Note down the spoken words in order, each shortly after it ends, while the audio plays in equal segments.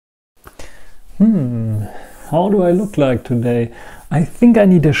How do I look like today? I think I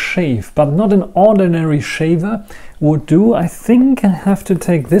need a shave, but not an ordinary shaver would do. I think I have to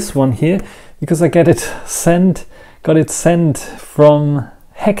take this one here because I got it sent from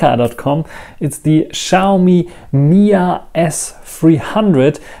Hekka.com. It's the Xiaomi Mijia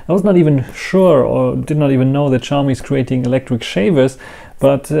S300. I was not even sure or did not even know that Xiaomi is creating electric shavers,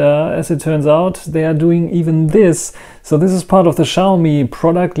 but as it turns out, they are doing even this. So this is part of the Xiaomi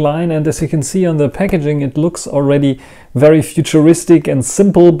product line, and as you can see on the packaging, it looks already very futuristic and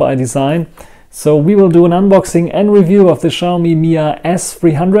simple by design. So we will do an unboxing and review of the Xiaomi Mijia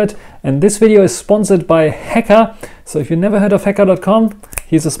S300, and this video is sponsored by Hekka. So if you've never heard of Hekka.com,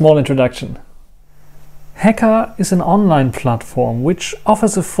 here's a small introduction. Hekka is an online platform which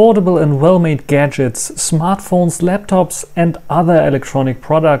offers affordable and well-made gadgets, smartphones, laptops and other electronic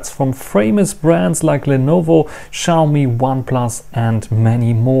products from famous brands like Lenovo, Xiaomi, OnePlus and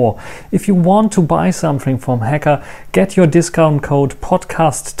many more. If you want to buy something from Hekka, get your discount code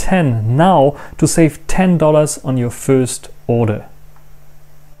podcast10 now to save $10 on your first order.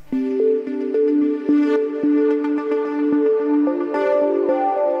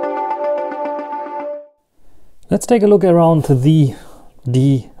 Let's take a look around the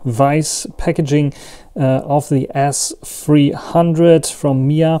device packaging of the S300 from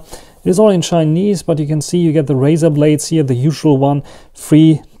Mijia. It is all in Chinese, but you can see you get the razor blades here, the usual one,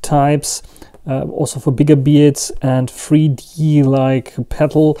 3 types, also for bigger beards, and 3D like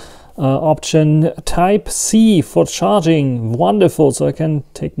pedal option. Type C for charging, wonderful, so I can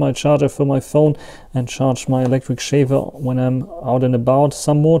take my charger for my phone and charge my electric shaver when I'm out and about.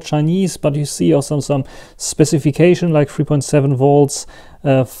 Some more Chinese, but you see also some specification like 3.7 volts,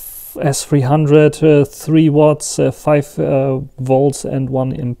 S300, 3 watts, 5 volts and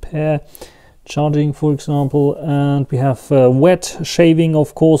 1 ampere charging, for example. And we have wet shaving,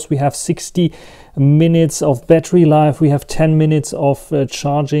 of course. We have 60 minutes of battery life. We have 10 minutes of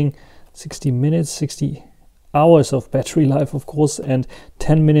charging, 60 hours of battery life, of course, and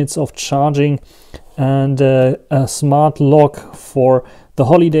 10 minutes of charging, and a smart lock for the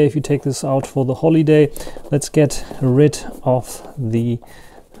holiday if you take this out for the holiday. Let's get rid of the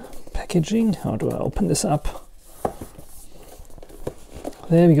packaging. How do I open this up?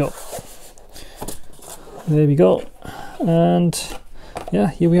 There we go. There we go. And yeah,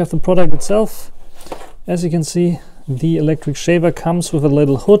 here we have the product itself. As you can see, the electric shaver comes with a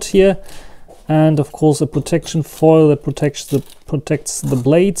little hood here, and of course a protection foil that protects the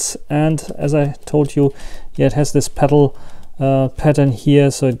blades. And as I told you, yeah, it has this pedal pattern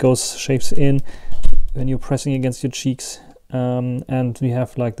here, so it shapes in when you're pressing against your cheeks. And we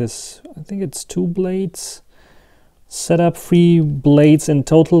have like this, I think it's 2 blades set up, 3 blades in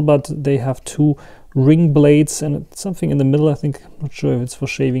total, but they have 2 ring blades and something in the middle. I think, I'm not sure if it's for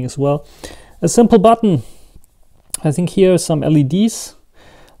shaving as well. A simple button. I think here are some LEDs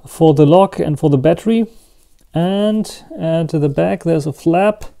for the lock and for the battery. And to the back there's a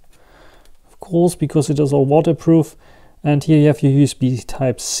flap, of course, because it is all waterproof. And here you have your USB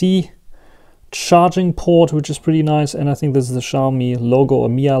Type-C charging port, which is pretty nice. And I think this is the Xiaomi logo or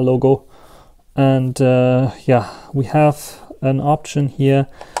Mijia logo. And yeah, we have an option here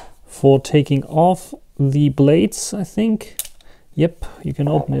for taking off the blades, I think. Yep, you can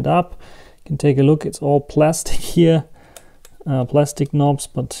open it up. You can take a look. It's all plastic here, plastic knobs,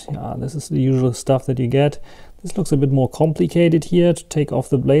 but yeah, this is the usual stuff that you get. This looks a bit more complicated here to take off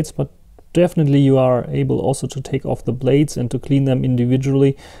the blades, but definitely you are able also to take off the blades and to clean them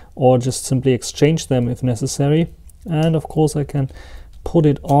individually, or just simply exchange them if necessary. And of course I can put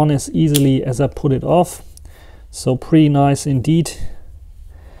it on as easily as I put it off. So pretty nice indeed,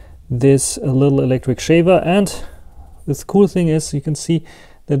 this little electric shaver. And the cool thing is you can see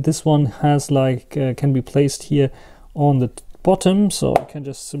that this one has like can be placed here on the bottom, so I can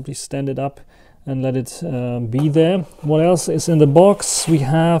just simply stand it up and let it be there. What else is in the box? We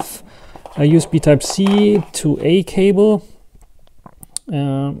have a USB Type-C to A cable,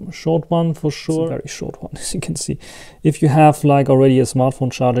 short one for sure, very short one, as you can see. If you have like already a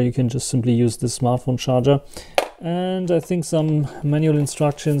smartphone charger, you can just simply use this smartphone charger. And I think some manual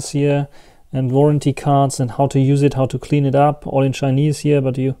instructions here and warranty cards and how to use it, how to clean it up, all in Chinese here,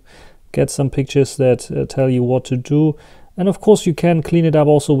 but you get some pictures that tell you what to do. And of course you can clean it up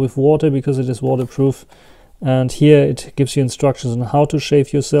also with water because it is waterproof. And here it gives you instructions on how to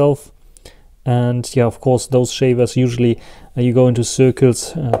shave yourself. And yeah, of course those shavers usually you go into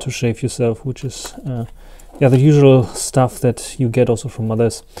circles to shave yourself, which is yeah, the usual stuff that you get also from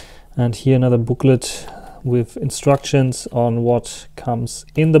others. And here another booklet with instructions on what comes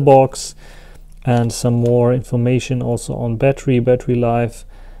in the box, and some more information also on battery life,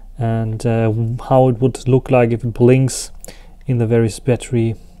 and how it would look like if it blinks in the various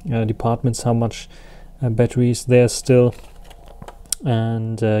battery departments, how much battery is there still.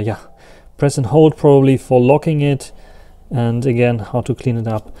 And yeah, press and hold probably for locking it, and again how to clean it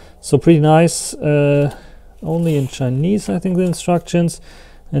up. So pretty nice, only in Chinese I think the instructions,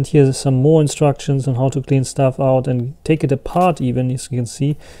 and here's some more instructions on how to clean stuff out and take it apart even, as you can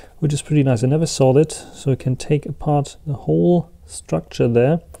see, which is pretty nice. I never saw that, so you can take apart the whole structure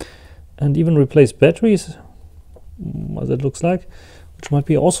there and even replace batteries, as it looks like, which might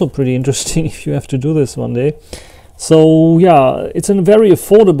be also pretty interesting if you have to do this one day. So yeah, it's a very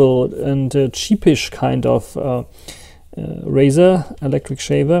affordable and cheapish kind of razor, electric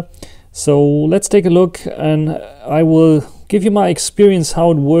shaver. So let's take a look, and I will give you my experience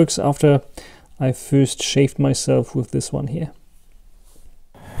how it works after I first shaved myself with this one here.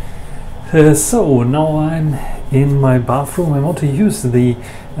 So now I'm in my bathroom. I want to use the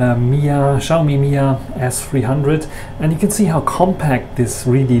Xiaomi Mijia S300, and you can see how compact this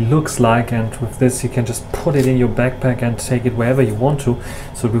really looks like, and with this you can just put it in your backpack and take it wherever you want to,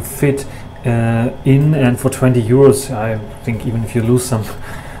 so it will fit in. And for 20 euros, I think even if you lose some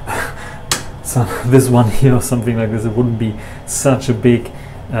this one here or something like this, it wouldn't be such a big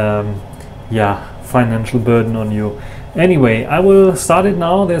yeah, financial burden on you. Anyway, I will start it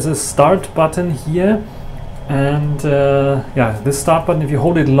now. There's a start button here, and yeah, this start button, if you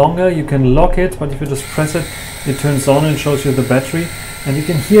hold it longer you can lock it, but if you just press it, it turns on and shows you the battery. And you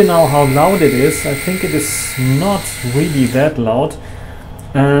can hear now how loud it is. I think it is not really that loud,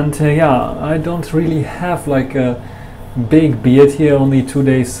 and yeah, I don't really have like a big beard here, only 2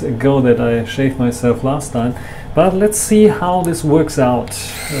 days ago that I shaved myself last time, but let's see how this works out.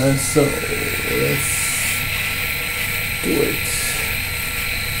 So let's do it.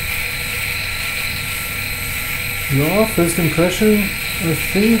 Yeah, first impression, I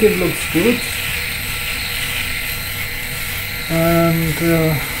think it looks good, and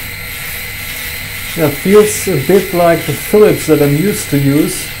yeah, feels a bit like the Philips that I'm used to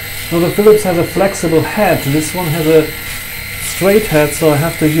use. Now the Philips has a flexible head, this one has a straight head, so I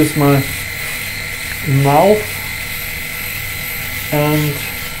have to use my mouth and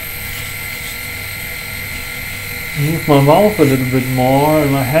move my mouth a little bit more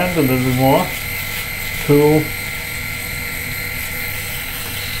and my hand a little bit more to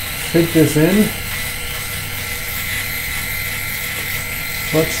fit this in.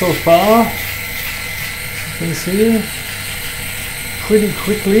 But so far, you can see pretty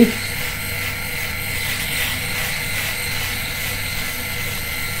quickly.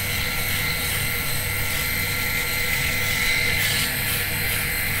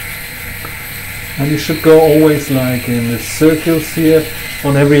 And you should go always like in the circles here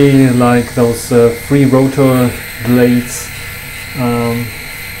on every, like those 3 rotor blades,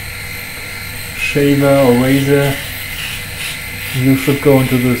 shaver or razor. You should go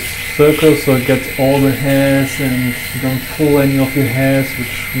into this circle so it gets all the hairs and you don't pull any of your hairs,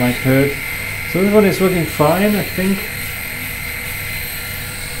 which might hurt. So this one is working fine, I think.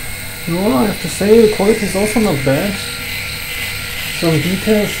 Well, I have to say the quality is also not bad. Some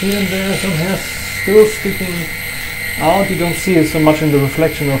details here and there, some hairs still sticking out. You don't see it so much in the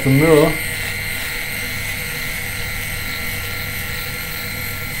reflection of the mirror.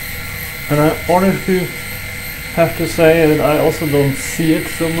 And I honestly have to say that I also don't see it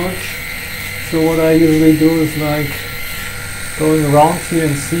so much. So what I usually do is like going around here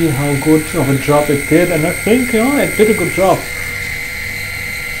and see how good of a job it did, and I think, yeah, it did a good job.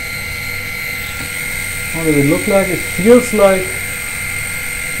 How does it look like? It feels like,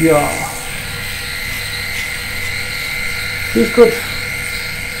 yeah, feels good.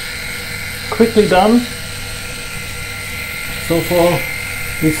 Quickly done. So for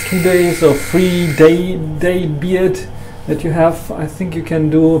these 2 days or 3 day beard that you have, I think you can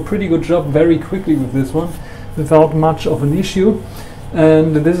do a pretty good job very quickly with this one without much of an issue.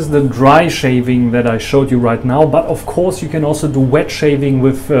 And this is the dry shaving that I showed you right now, but of course you can also do wet shaving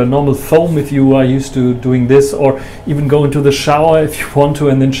with normal foam if you are used to doing this, or even go into the shower if you want to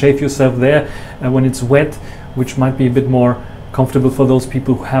and then shave yourself there when it's wet, which might be a bit more comfortable for those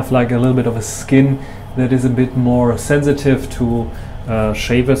people who have like a little bit of a skin that is a bit more sensitive to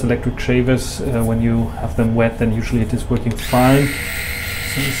shavers, electric shavers. When you have them wet, then usually it is working fine.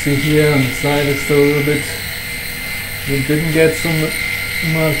 So you see here on the side it's still a little bit, it didn't get so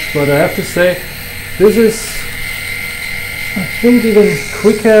much, but I have to say this is, I think, even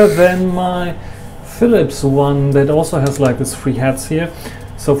quicker than my Philips one that also has like this 3 heads here.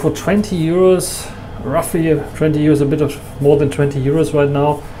 So for 20 euros, roughly 20 euros, a bit of more than 20 euros right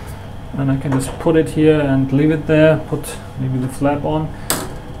now, and I can just put it here and leave it there, put maybe the flap on,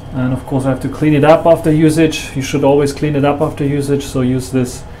 And of course I have to clean it up after usage. You should always clean it up after usage, so use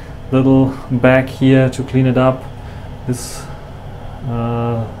this little bag here to clean it up. This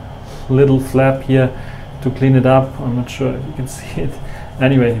little flap here to clean it up. I'm not sure if you can see it.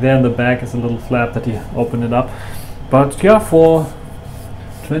 Anyway, there in the back is a little flap that you open it up. But yeah, for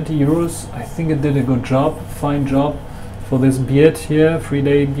 20 euros, I think it did a good job, fine job for this beard here,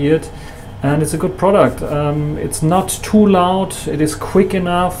 3-day beard. And it's a good product. It's not too loud, it is quick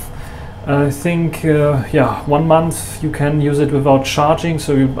enough. I think, yeah, 1 month you can use it without charging,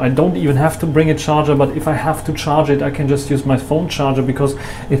 so I don't even have to bring a charger, but if I have to charge it, I can just use my phone charger because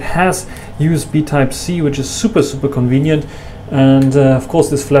it has USB Type-C, which is super convenient. And of course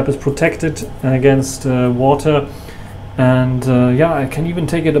this flap is protected against water. And yeah, I can even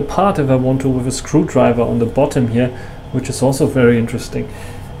take it apart if I want to with a screwdriver on the bottom here, which is also very interesting.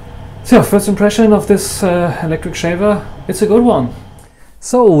 So first impression of this electric shaver, it's a good one.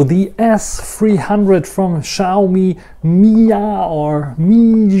 So the S300 from Xiaomi Mijia or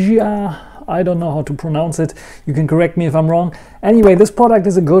Mijia, I don't know how to pronounce it, you can correct me if I'm wrong. Anyway, this product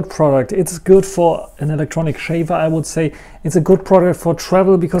is a good product. It's good for an electronic shaver, I would say. It's a good product for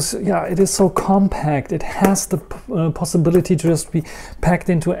travel because, yeah, it is so compact. It has the possibility to just be packed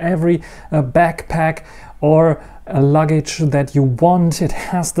into every backpack or a luggage that you want. It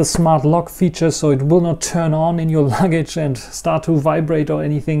has the smart lock feature, so it will not turn on in your luggage and start to vibrate or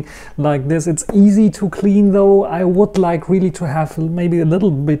anything like this. It's easy to clean though. I would like really to have maybe a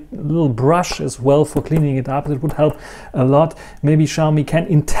little brush as well for cleaning it up. It would help a lot. Maybe Xiaomi can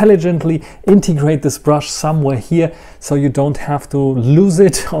intelligently integrate this brush somewhere here so you don't have to lose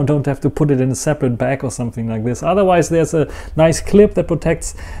it or don't have to put it in a separate bag or something like this. Otherwise, there's a nice clip that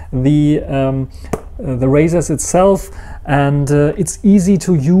protects the razors itself, and it's easy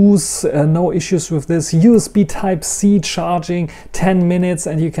to use, no issues with this. USB Type-C charging, 10 minutes,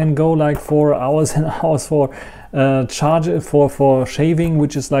 and you can go like 4 hours and hours for for shaving,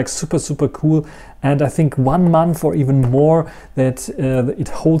 which is like super cool. And I think 1 month or even more that it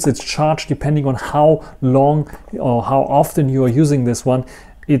holds its charge, depending on how long or how often you are using this one.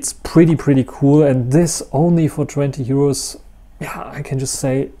 It's pretty cool, and this only for 20 euros. Yeah, I can just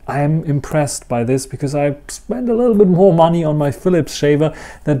say I am impressed by this because I spent a little bit more money on my Philips shaver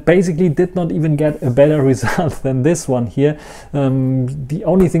that basically did not even get a better result than this one here. The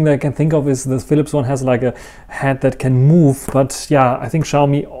only thing that I can think of is the Philips one has like a head that can move, but yeah, I think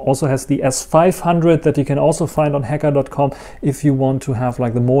Xiaomi also has the S500 that you can also find on Hekka.com if you want to have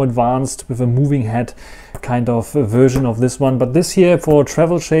like the more advanced with a moving head kind of version of this one. But this here for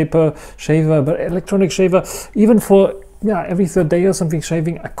travel shaver, but electronic shaver, even for every 3rd day or something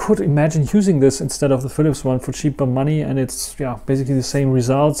shaving, I could imagine using this instead of the Philips one for cheaper money, and it's basically the same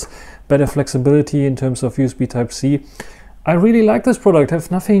results, better flexibility in terms of USB Type-C. I really like this product. I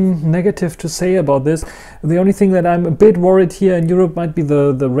have nothing negative to say about this. The only thing that I'm a bit worried here in Europe might be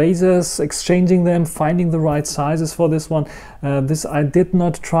the razors, exchanging them, finding the right sizes for this one. This I did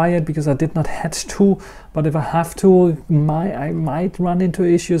not try it because I did not had to, but if I have to, I might run into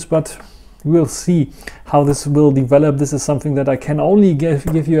issues, but we'll see how this will develop. This is something that I can only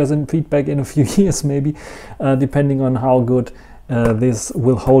give you as a feedback in a few years, maybe, depending on how good this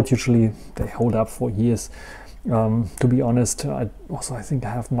will hold. Usually they hold up for years. To be honest, I think I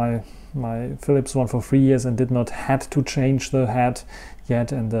have my Philips one for 3 years and did not had to change the head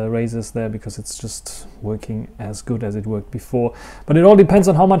yet and the razors there because it's just working as good as it worked before. But it all depends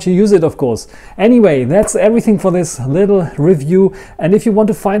on how much you use it, of course. Anyway, that's everything for this little review. And if you want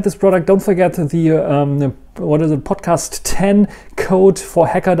to find this product, don't forget the podcast 10 code for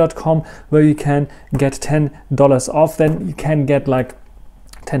Hekka.com, where you can get $10 off. Then you can get like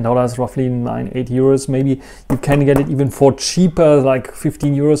 $10, roughly 8 euros. Maybe you can get it even for cheaper, like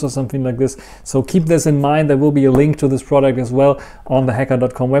 15 euros or something like this. So keep this in mind. There will be a link to this product as well on the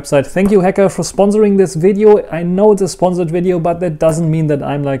Hekka.com website. Thank you, Hekka, for sponsoring this video. I know it's a sponsored video, but that doesn't mean that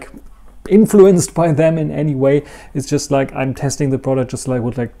I'm like influenced by them in any way. It's just like I'm testing the product just like I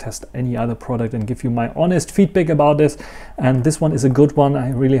would like test any other product and give you my honest feedback about this. And this one is a good one, I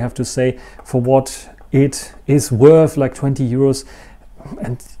really have to say, for what it is worth, like 20 euros.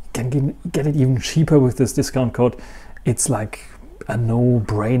 And can get it even cheaper with this discount code. It's like a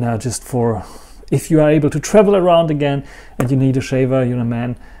no-brainer just for if you are able to travel around again and you need a shaver, you're a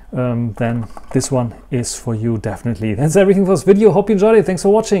man, then this one is for you, definitely. That's everything for this video. Hope you enjoyed it. Thanks for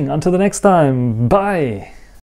watching. Until the next time. Bye.